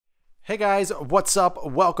Hey guys, what's up?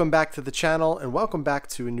 Welcome back to the channel and welcome back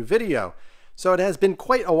to a new video. So it has been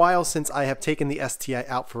quite a while since I have taken the STI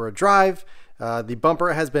out for a drive. The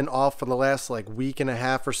bumper has been off for the last week and a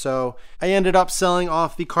half or so. I ended up selling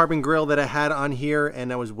off the carbon grille that I had on here,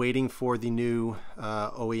 and I was waiting for the new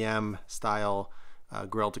OEM style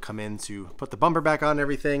grill to come in to put the bumper back on and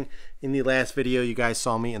everything. In the last video you guys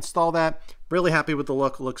saw me install that. Really happy with the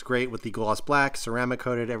look. It looks great with the gloss black, ceramic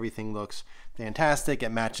coated. Everything looks fantastic. It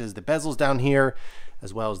matches the bezels down here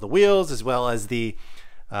as well as the wheels, as well as the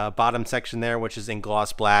bottom section there, which is in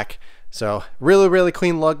gloss black. So really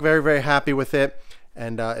clean look. Very happy with it,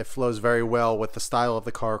 and it flows very well with the style of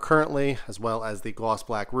the car currently, as well as the gloss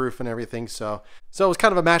black roof and everything. So it was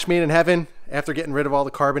kind of a match made in heaven. After getting rid of all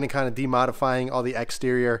the carbon and kind of demodifying all the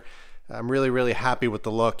exterior, I'm really happy with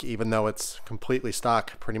the look, even though it's completely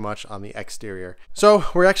stock pretty much on the exterior. So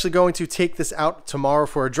we're actually going to take this out tomorrow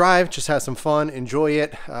for a drive, just have some fun, enjoy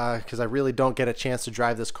it, because I really don't get a chance to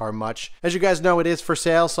drive this car much. As you guys know, it is for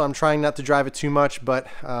sale, so I'm trying not to drive it too much, but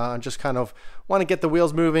I just kind of want to get the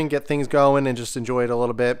wheels moving, get things going, and just enjoy it a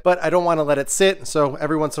little bit. But I don't want to let it sit, so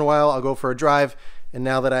every once in a while I'll go for a drive. And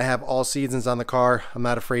now that I have all seasons on the car, I'm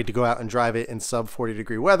not afraid to go out and drive it in sub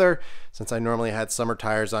 40-degree weather, since I normally had summer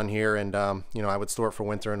tires on here, and you know, I would store it for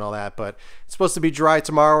winter and all that. But it's supposed to be dry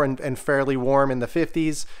tomorrow and fairly warm in the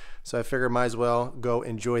 50s. So I figured might as well go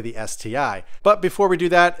enjoy the STI. But before we do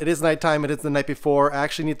that, it is nighttime, it is the night before. I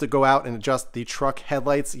actually need to go out and adjust the truck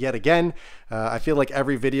headlights yet again. I feel like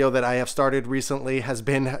every video that I have started recently has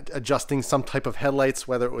been adjusting some type of headlights,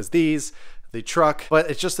 whether it was these, the truck,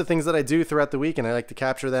 but it's just the things that I do throughout the week and I like to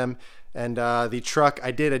capture them. And the truck,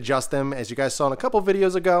 I did adjust them, as you guys saw in a couple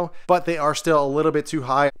videos ago, but they are still a little bit too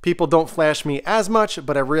high. People don't flash me as much,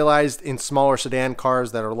 but I realized in smaller sedan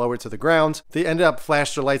cars that are lower to the ground, they ended up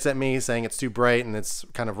flashing their lights at me saying it's too bright and it's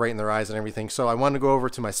kind of right in their eyes and everything. So I wanted to go over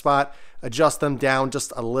to my spot, adjust them down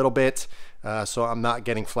just a little bit, so I'm not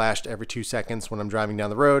getting flashed every 2 seconds when I'm driving down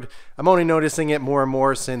the road. I'm only noticing it more and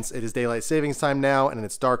more since it is daylight savings time now and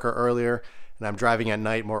it's darker earlier, and I'm driving at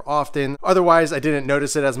night more often. Otherwise, I didn't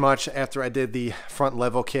notice it as much after I did the front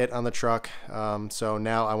level kit on the truck. So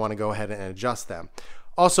now I want to go ahead and adjust them.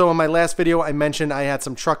 Also, in my last video, I mentioned I had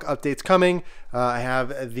some truck updates coming. I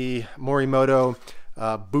have the Morimoto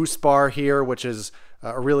boost bar here, which is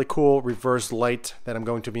a really cool reverse light that I'm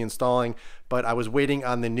going to be installing. But I was waiting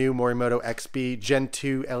on the new Morimoto XB Gen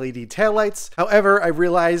 2 LED taillights. However, I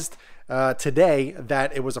realized today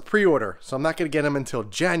that it was a pre-order, so I'm not going to get them until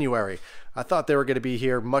January. I thought they were going to be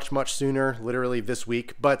here much sooner, literally this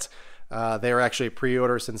week, but they are actually a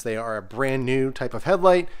pre-order since they are a brand new type of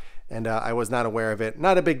headlight, and I was not aware of it.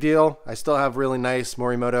 Not a big deal. I still have really nice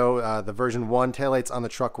Morimoto, the version 1 taillights on the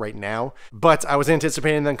truck right now, but I was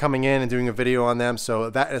anticipating them coming in and doing a video on them, so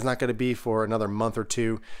that is not going to be for another month or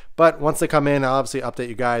two. But once they come in, I'll obviously update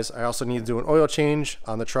you guys. I also need to do an oil change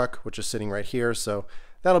on the truck, which is sitting right here, so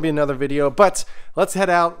that'll be another video. But let's head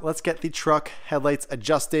out, let's get the truck headlights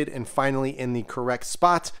adjusted and finally in the correct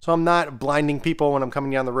spot, so I'm not blinding people when I'm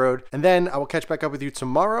coming down the road. And then I will catch back up with you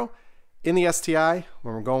tomorrow in the STI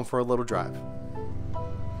when we're going for a little drive.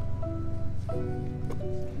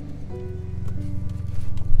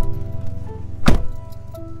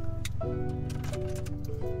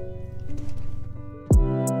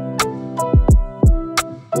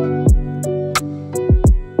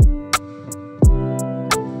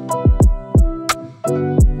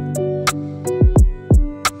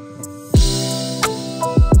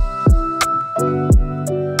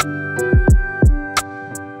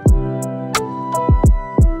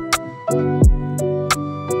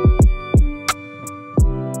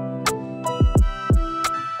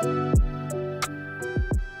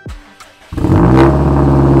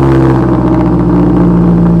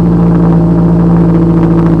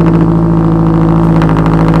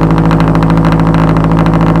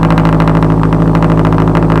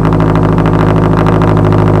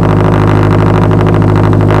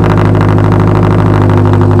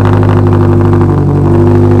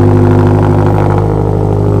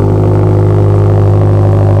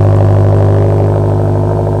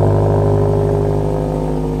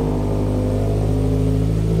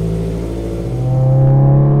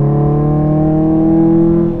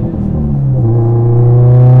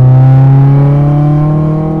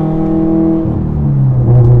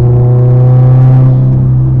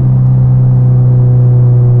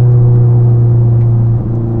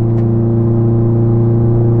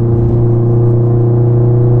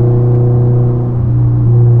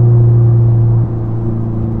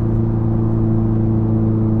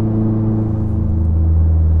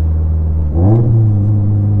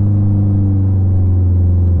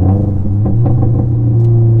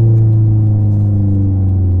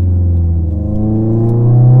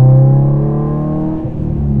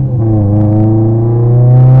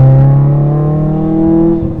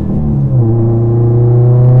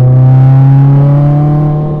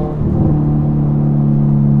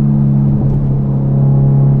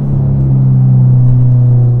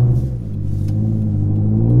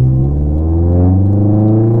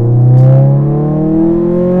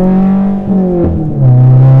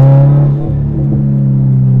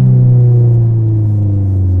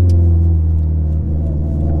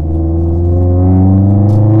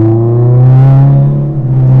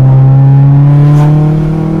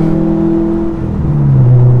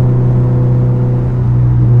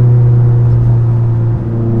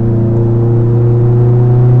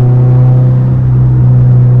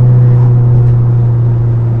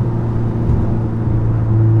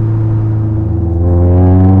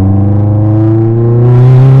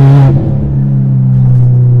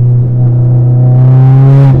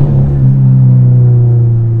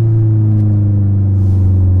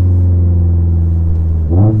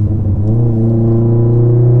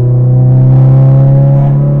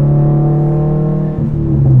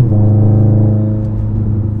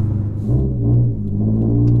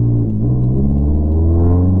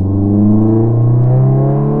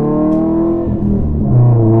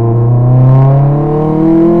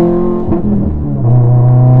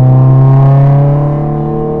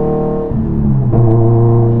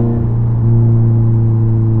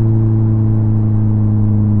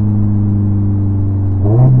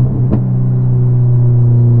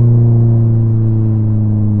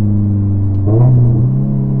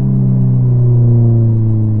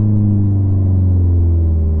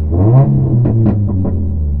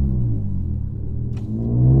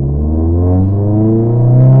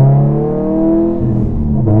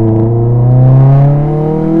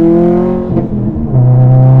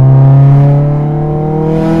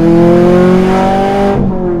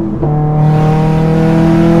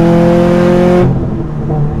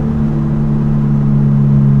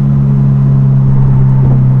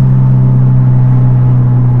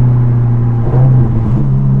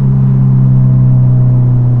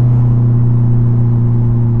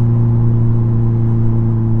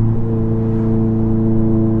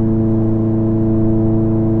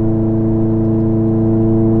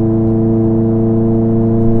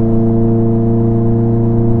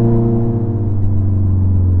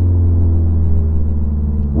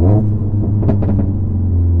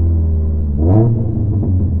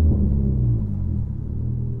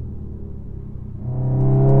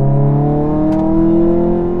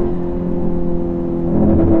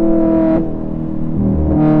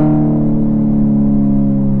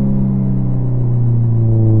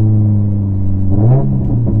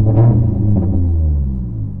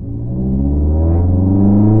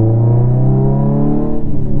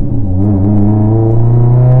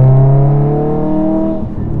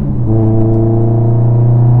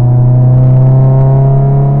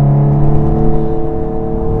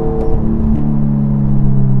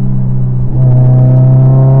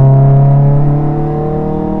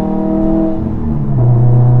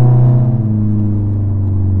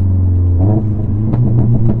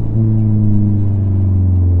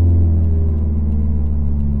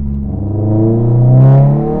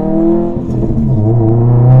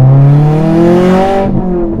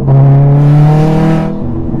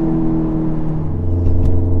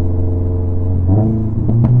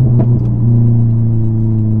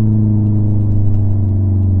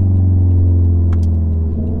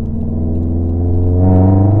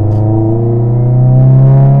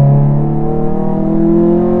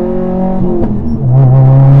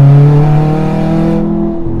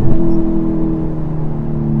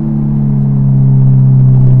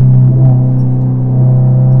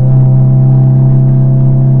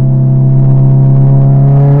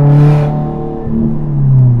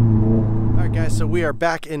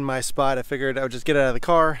 back in my spot. I figured I would just get out of the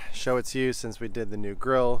car, show it to you since we did the new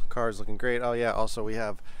grill. Car's looking great. Oh yeah, also we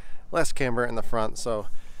have less camber in the front, so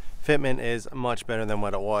fitment is much better than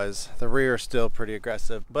what it was. The rear is still pretty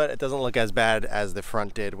aggressive, but it doesn't look as bad as the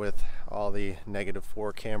front did with all the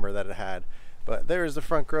 -4 camber that it had. But there's the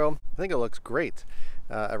front grille. I think it looks great.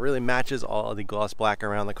 It really matches all of the gloss black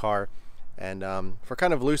around the car. And for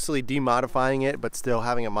kind of loosely demodifying it, but still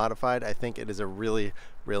having it modified, I think it is a really,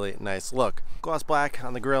 really nice look. Gloss black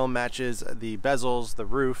on the grille matches the bezels, the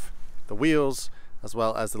roof, the wheels, as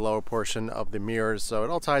well as the lower portion of the mirrors. So it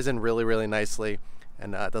all ties in really, really nicely,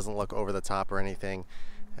 and it doesn't look over the top or anything.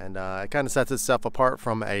 And it kind of sets itself apart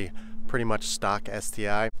from a pretty much stock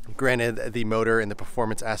STI. Granted, the motor and the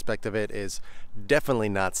performance aspect of it is definitely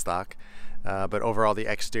not stock, but overall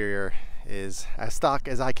the exterior is as stock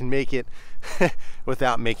as I can make it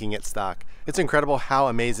without making it stock. It's incredible how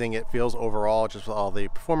amazing it feels overall, just with all the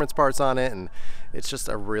performance parts on it, and it's just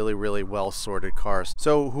a really, really well sorted car.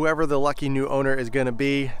 So whoever the lucky new owner is going to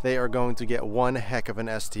be, they are going to get one heck of an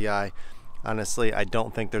STI. Honestly, I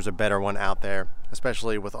don't think there's a better one out there,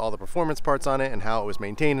 especially with all the performance parts on it and how it was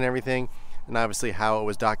maintained and everything, and obviously how it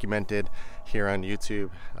was documented here on YouTube.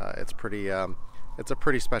 It's a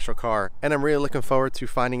pretty special car, and I'm really looking forward to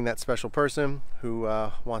finding that special person who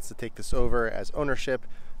wants to take this over as ownership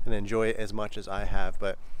and enjoy it as much as I have.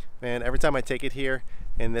 But man, every time I take it here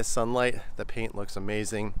in this sunlight, the paint looks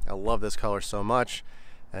amazing. I love this color so much,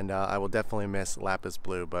 and I will definitely miss lapis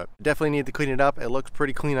blue, but definitely need to clean it up. It looks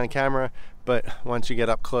pretty clean on camera, but once you get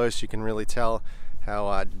up close, you can really tell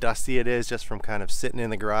how dusty it is just from kind of sitting in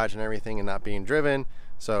the garage and everything and not being driven.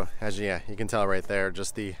 So as you can tell right there,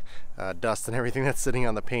 just the dust and everything that's sitting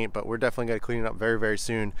on the paint, but we're definitely going to clean it up very, very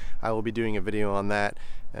soon. I will be doing a video on that,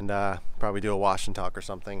 and probably do a wash and talk or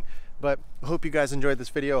something. But I hope you guys enjoyed this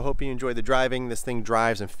video. I hope you enjoyed the driving. This thing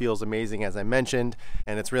drives and feels amazing, as I mentioned,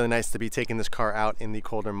 and it's really nice to be taking this car out in the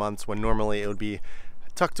colder months when normally it would be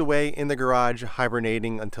tucked away in the garage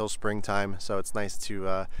hibernating until springtime. So it's nice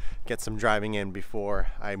to get some driving in before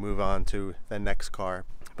I move on to the next car.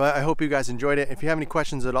 But I hope you guys enjoyed it. If you have any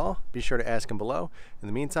questions at all, be sure to ask them below. In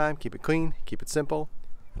the meantime, keep it clean, keep it simple,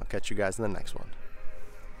 and I'll catch you guys in the next one.